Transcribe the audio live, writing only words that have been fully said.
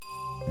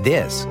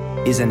This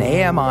is an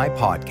AMI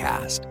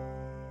podcast.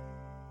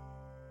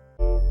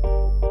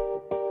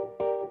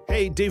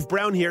 Hey, Dave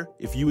Brown here.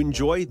 If you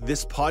enjoy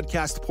this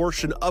podcast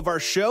portion of our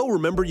show,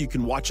 remember you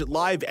can watch it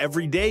live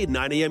every day at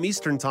 9 a.m.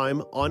 Eastern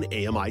Time on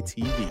AMI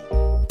TV.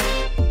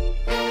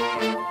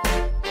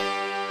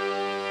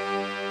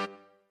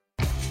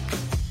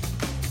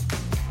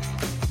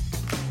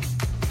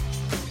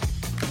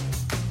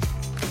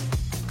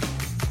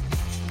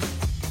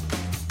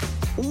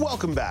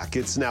 Welcome back.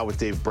 It's Now with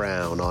Dave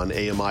Brown on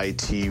AMI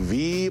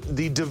TV.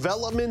 The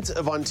development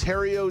of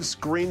Ontario's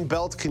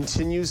Greenbelt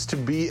continues to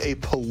be a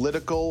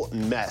political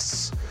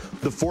mess.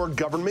 The Ford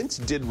government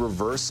did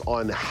reverse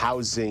on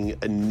housing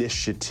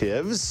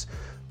initiatives.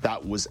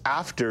 That was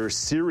after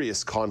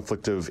serious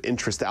conflict of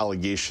interest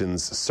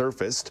allegations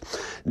surfaced.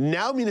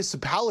 Now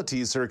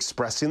municipalities are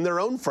expressing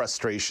their own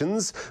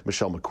frustrations.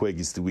 Michelle McQuigge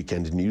is the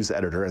weekend news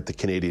editor at the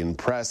Canadian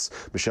Press.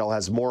 Michelle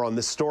has more on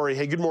this story.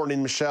 Hey, good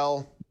morning,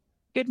 Michelle.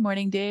 Good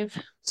morning,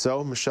 Dave.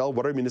 So, Michelle,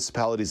 what are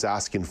municipalities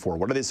asking for?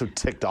 What are they so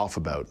ticked off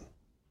about?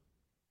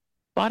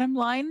 Bottom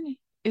line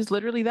is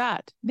literally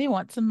that. They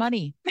want some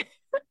money.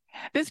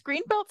 This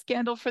Greenbelt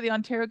scandal for the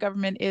Ontario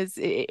government is,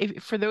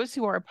 for those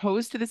who are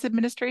opposed to this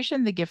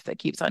administration, the gift that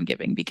keeps on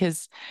giving,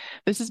 because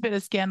this has been a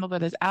scandal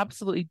that has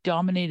absolutely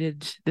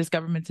dominated this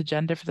government's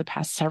agenda for the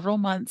past several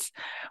months.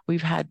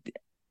 We've had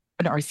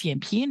an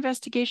RCMP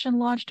investigation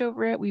launched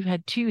over it. We've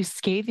had two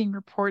scathing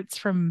reports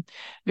from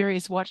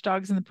various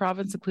watchdogs in the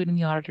province, including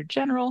the Auditor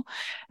General.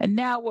 And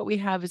now what we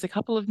have is a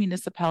couple of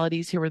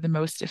municipalities who were the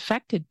most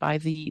affected by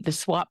the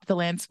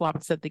land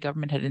swaps that the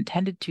government had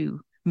intended to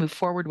move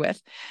forward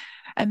with.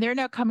 And they're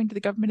now coming to the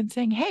government and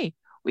saying, hey,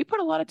 we put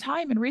a lot of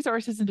time and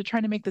resources into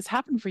trying to make this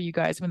happen for you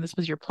guys when this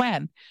was your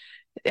plan.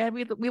 And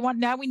we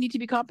need to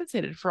be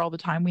compensated for all the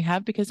time we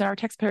have because our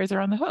taxpayers are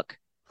on the hook.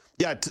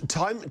 Yeah,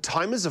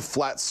 time is a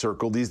flat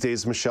circle these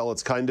days, Michelle.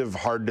 It's kind of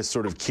hard to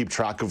sort of keep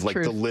track of like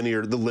the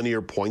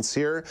linear points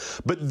here.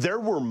 But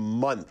there were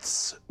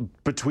months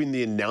between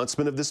the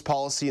announcement of this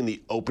policy and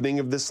the opening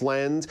of this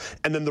land,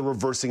 and then the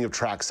reversing of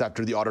tracks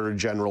after the Auditor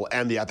General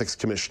and the Ethics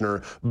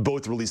Commissioner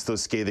both released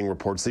those scathing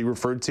reports that you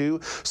referred to.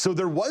 So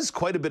there was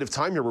quite a bit of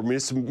time here where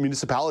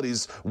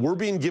municipalities were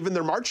being given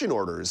their marching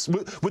orders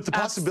with the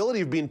possibility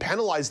of being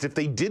penalized if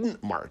they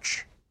didn't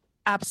march.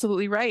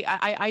 Absolutely right.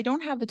 I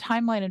don't have the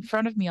timeline in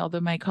front of me, although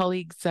my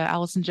colleagues,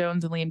 Alison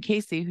Jones and Liam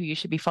Casey, who you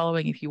should be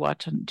following if you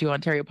do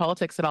Ontario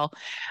politics at all,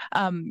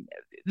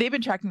 they've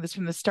been tracking this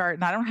from the start,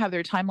 and I don't have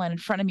their timeline in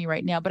front of me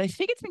right now, but I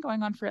think it's been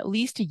going on for at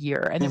least a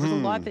year, and there was a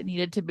lot that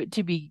needed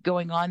to be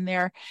going on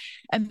there.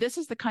 And this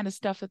is the kind of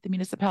stuff that the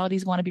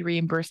municipalities want to be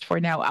reimbursed for.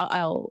 Now,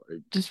 I'll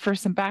just for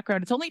some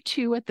background, it's only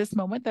two at this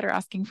moment that are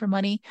asking for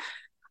money.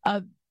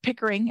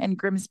 Pickering and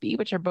Grimsby,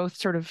 which are both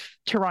sort of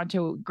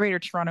Greater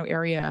Toronto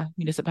area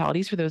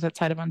municipalities for those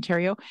outside of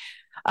Ontario.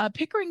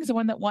 Pickering is the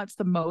one that wants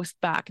the most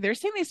back. They're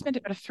saying they spent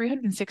about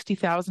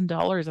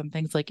 $360,000 on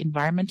things like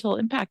environmental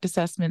impact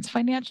assessments,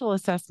 financial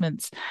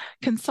assessments,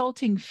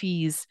 consulting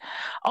fees,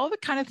 all the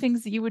kind of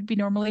things that you would be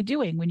normally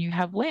doing when you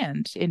have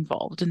land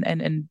involved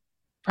and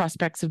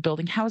prospects of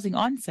building housing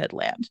on said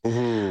land.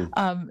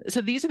 So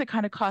these are the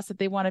kind of costs that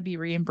they want to be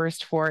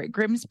reimbursed for.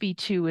 Grimsby,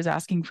 too, is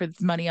asking for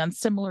money on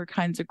similar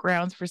kinds of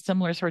grounds for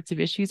similar sorts of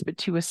issues, but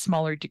to a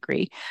smaller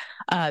degree.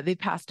 They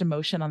passed a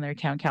motion on their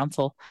town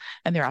council,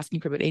 and they're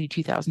asking for about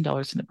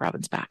 $82,000 from the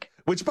province back.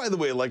 Which, by the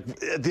way, like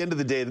at the end of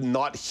the day,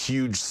 not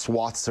huge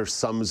swaths or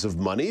sums of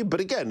money. But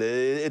again,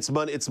 it's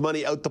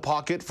money out the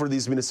pocket for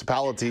these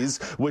municipalities,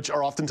 which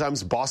are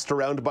oftentimes bossed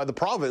around by the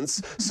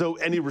province. So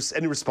any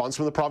response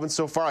from the province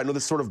so far? I know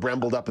this sort of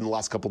brambled up in the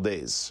last couple of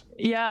days.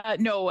 Yeah,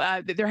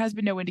 no, there has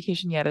been no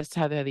indication yet as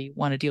to how they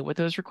want to deal with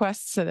those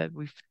requests. So that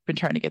we've been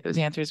trying to get those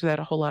answers without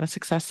a whole lot of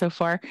success so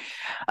far.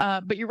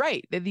 But you're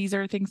right. These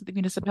are things that the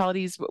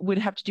municipalities would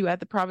have to do at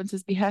the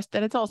province's behest.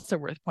 And it's also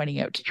worth pointing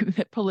out, too,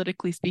 that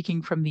politically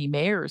speaking, from the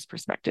mayor's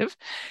perspective,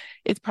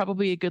 it's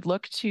probably a good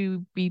look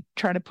to be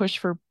trying to push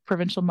for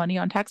provincial money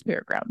on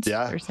taxpayer grounds.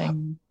 Yeah. They're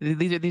saying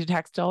these are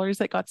tax dollars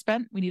that got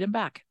spent. We need them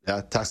back.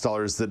 Yeah, tax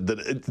dollars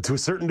that to a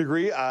certain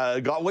degree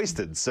got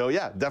wasted. So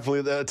yeah,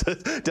 definitely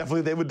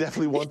they would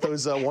definitely want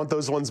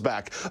those ones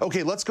back.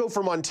 Okay, let's go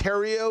from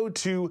Ontario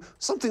to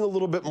something a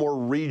little bit more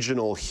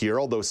regional here,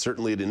 although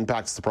certainly it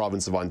impacts the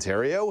province of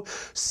Ontario.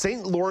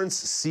 St. Lawrence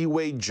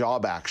Seaway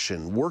job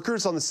action.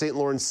 Workers on the St.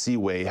 Lawrence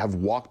Seaway have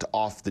walked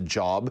off the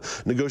job.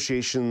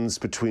 Negotiations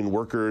between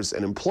workers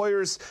and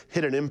employers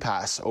hit an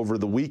impasse over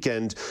the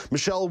weekend.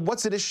 Michelle,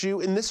 what's at issue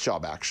in this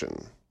job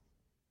action?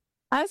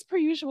 As per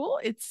usual,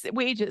 it's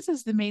wages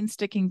is the main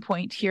sticking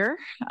point here.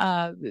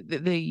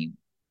 The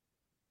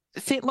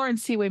St.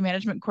 Lawrence Seaway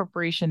Management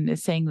Corporation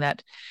is saying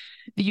that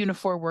the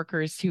Unifor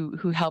workers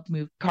who help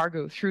move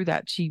cargo through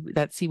that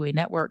seaway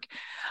network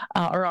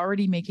are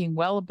already making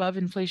well above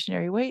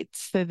inflationary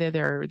rates.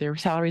 Their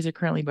salaries are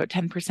currently about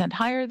 10%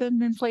 higher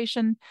than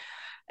inflation,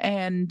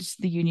 and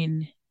the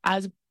union,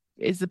 as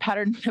is the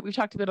pattern that we've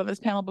talked about on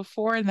this panel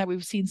before and that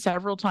we've seen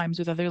several times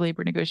with other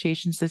labor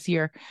negotiations this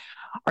year,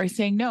 are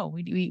saying, no,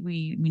 we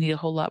need a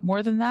whole lot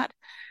more than that.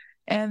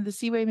 And the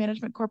Seaway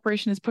Management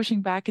Corporation is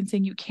pushing back and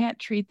saying you can't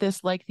treat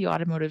this like the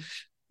automotive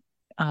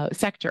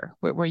sector,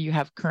 where you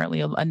have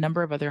currently a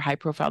number of other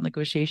high-profile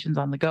negotiations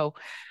on the go.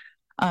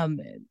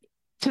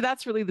 So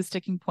that's really the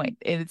sticking point.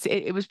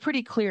 It was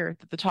pretty clear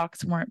that the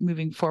talks weren't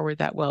moving forward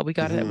that well. We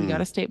got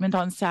a statement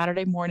on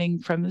Saturday morning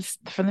from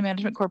the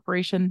management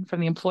corporation, from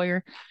the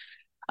employer,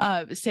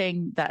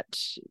 saying that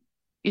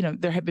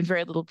there had been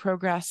very little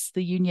progress.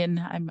 The union,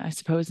 I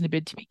suppose, in a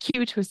bid to be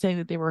cute, was saying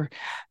that they were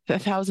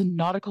 1,000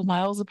 nautical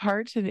miles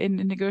apart in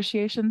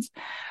negotiations.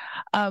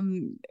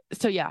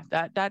 So yeah,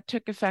 that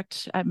took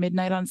effect at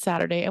midnight on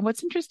Saturday. And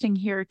what's interesting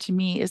here to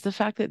me is the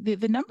fact that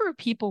the number of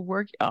people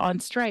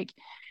on strike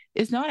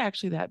is not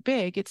actually that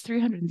big. It's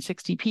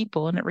 360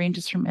 people, and it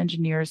ranges from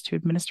engineers to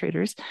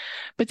administrators.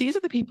 But these are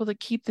the people that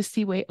keep the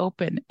Seaway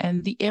open,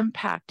 and the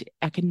impact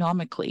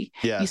economically.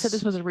 Yes. You said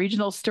this was a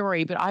regional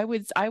story, but I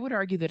would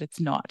argue that it's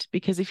not,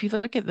 because if you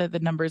look at the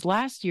numbers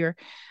last year,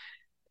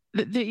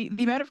 the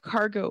amount of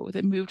cargo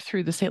that moved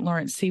through the St.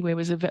 Lawrence Seaway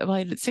was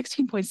valued at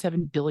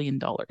 $16.7 billion.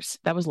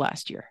 That was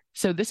last year.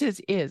 So this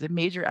is a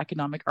major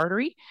economic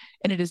artery,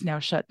 and it is now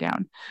shut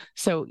down.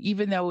 So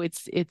even though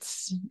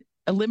it's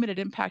a limited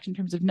impact in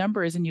terms of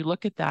numbers, and you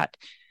look at that,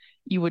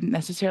 you wouldn't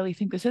necessarily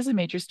think this is a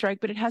major strike,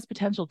 but it has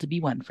potential to be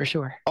one for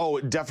sure.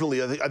 Oh,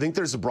 definitely. I think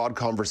there's a broad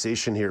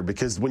conversation here,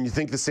 because when you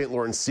think the St.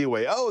 Lawrence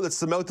Seaway, that's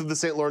the mouth of the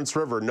St. Lawrence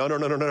River. No.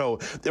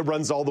 It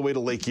runs all the way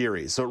to Lake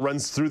Erie. So it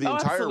runs through the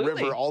entire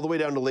river, all the way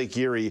down to Lake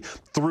Erie,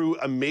 through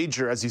a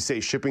major, as you say,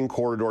 shipping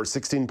corridor,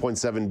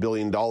 $16.7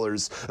 billion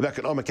of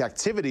economic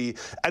activity.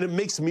 And it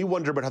makes me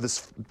wonder about how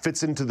this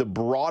fits into the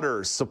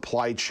broader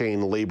supply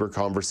chain labor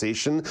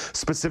conversation,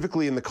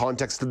 specifically in the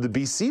context of the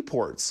BC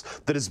ports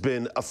that has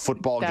been a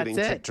football getting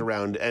kicked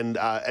around,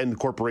 and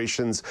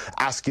corporations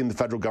asking the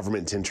federal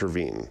government to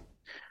intervene.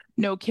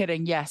 No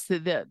kidding. Yes.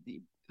 The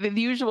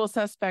usual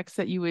suspects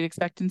that you would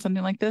expect in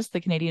something like this: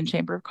 the Canadian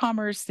Chamber of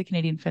Commerce, the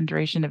Canadian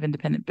Federation of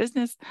Independent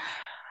Business.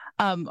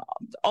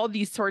 All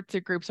these sorts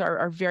of groups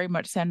are very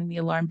much sounding the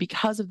alarm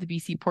because of the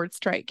BC port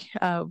strike.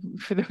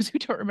 For those who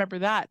don't remember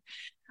that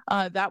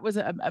was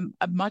a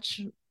much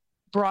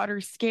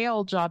broader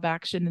scale job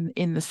action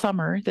in the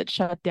summer that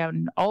shut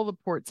down all the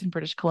ports in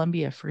British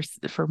Columbia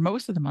for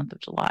most of the month of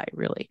July,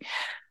 really,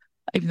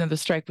 even though the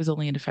strike was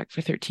only in effect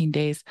for 13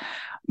 days.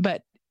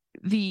 But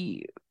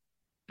the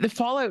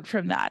fallout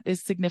from that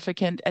is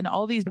significant, and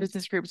all these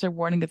business groups are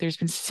warning that there's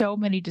been so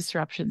many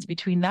disruptions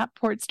between that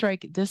port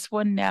strike, this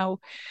one now,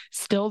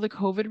 still the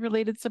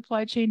COVID-related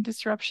supply chain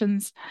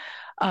disruptions.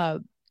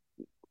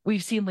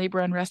 We've seen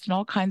labor unrest in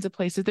all kinds of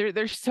places.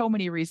 There's so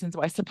many reasons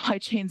why supply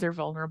chains are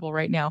vulnerable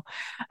right now.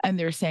 And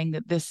they're saying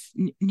that this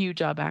new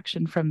job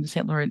action from the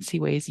St. Lawrence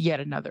Seaway is yet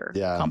another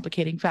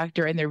complicating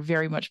factor. And they're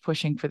very much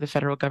pushing for the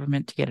federal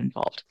government to get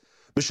involved.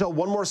 Michelle,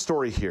 one more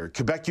story here.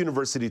 Quebec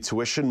University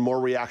tuition, more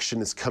reaction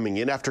is coming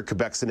in after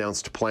Quebec's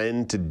announced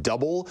plan to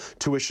double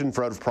tuition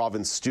for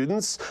out-of-province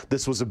students.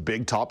 This was a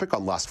big topic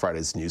on last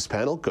Friday's news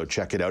panel. Go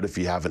check it out if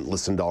you haven't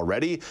listened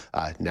already.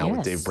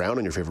 With Dave Brown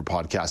on your favorite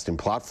podcasting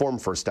platform,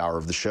 first hour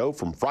of the show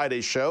from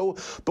Friday's show.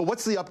 But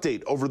what's the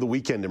update over the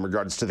weekend in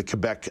regards to the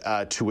Quebec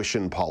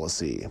tuition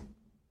policy?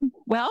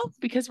 Well,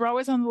 because we're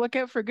always on the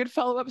lookout for a good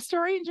follow-up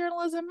story in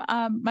journalism,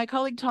 my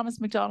colleague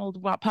Thomas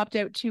McDonald popped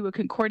out to a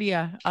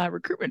Concordia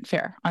recruitment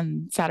fair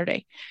on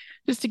Saturday,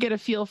 just to get a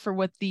feel for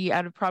what the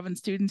out-of-province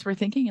students were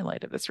thinking in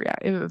light of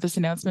this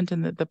announcement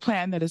and the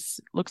plan that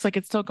looks like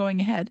it's still going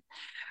ahead.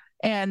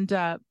 And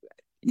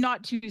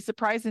not too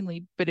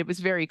surprisingly, but it was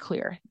very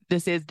clear,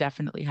 this is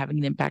definitely having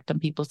an impact on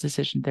people's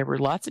decision. There were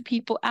lots of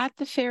people at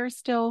the fair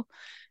still.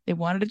 They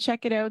wanted to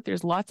check it out.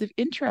 There's lots of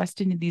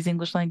interest in these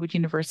English language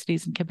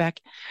universities in Quebec.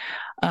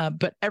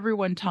 But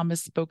everyone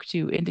Thomas spoke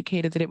to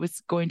indicated that it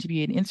was going to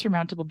be an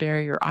insurmountable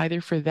barrier either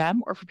for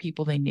them or for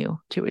people they knew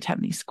to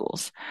attend these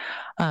schools.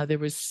 There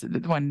was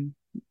one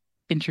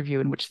interview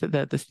in which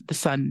the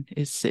son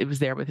was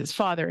there with his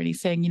father, and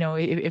he's saying,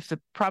 if the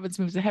province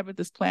moves ahead with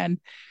this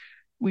plan,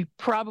 we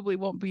probably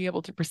won't be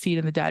able to proceed.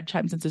 And the dad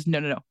chimes in and says,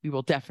 no, we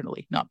will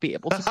definitely not be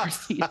able to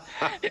proceed.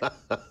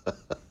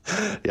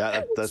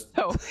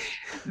 So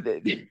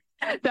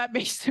that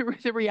makes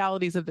the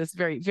realities of this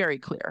very, very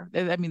clear.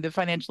 I mean, the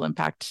financial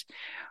impact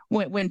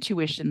when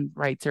tuition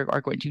rates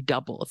are going to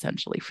double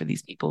essentially for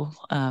these people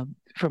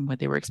from what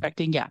they were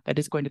expecting. Yeah, that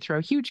is going to throw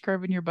a huge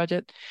curve in your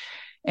budget.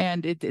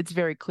 And it's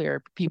very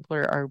clear people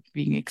are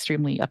being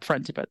extremely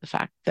upfront about the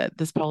fact that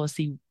this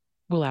policy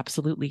will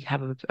absolutely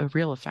have a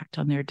real effect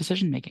on their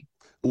decision-making.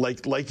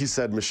 Like you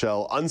said,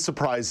 Michelle,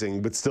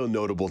 unsurprising, but still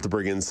notable to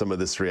bring in some of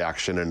this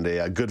reaction and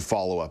a good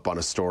follow-up on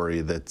a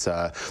story that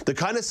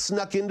kind of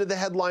snuck into the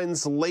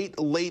headlines late,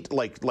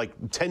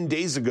 like 10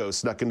 days ago,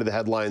 snuck into the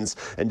headlines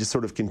and just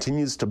sort of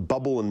continues to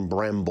bubble and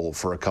bramble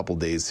for a couple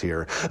days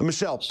here.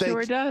 Michelle,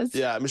 sure does.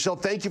 Yeah, Michelle,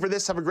 thank you for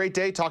this. Have a great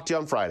day. Talk to you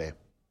on Friday.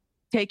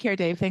 Take care,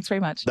 Dave. Thanks very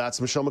much. That's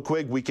Michelle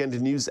McQuigge,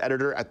 weekend news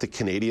editor at the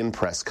Canadian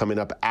Press. Coming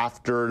up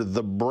after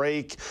the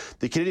break,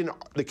 the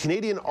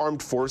Canadian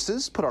Armed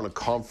Forces put on a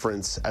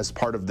conference as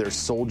part of their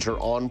Soldier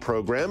On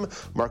program.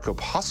 Marco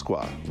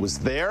Pasqua was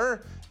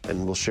there,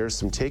 and we'll share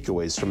some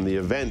takeaways from the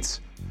event.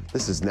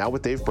 This is Now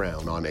with Dave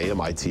Brown on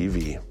AMI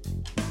TV.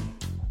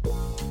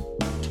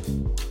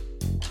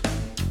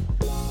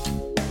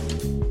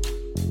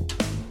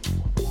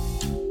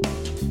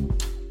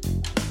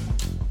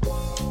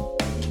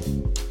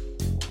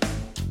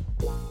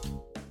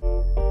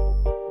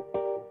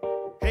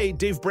 Hey,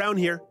 Dave Brown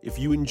here. If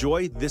you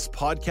enjoy this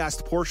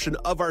podcast portion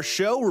of our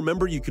show,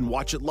 remember you can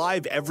watch it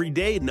live every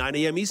day at 9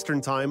 a.m.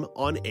 Eastern Time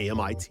on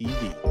AMI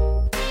TV.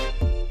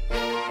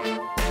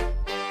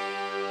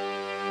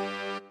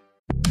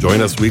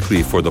 Join us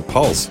weekly for The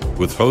Pulse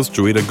with host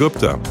Joeita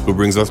Gupta, who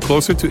brings us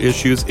closer to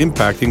issues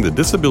impacting the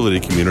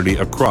disability community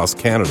across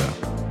Canada.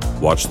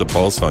 Watch The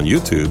Pulse on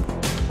YouTube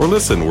or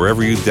listen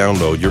wherever you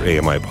download your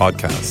AMI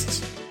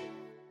podcasts.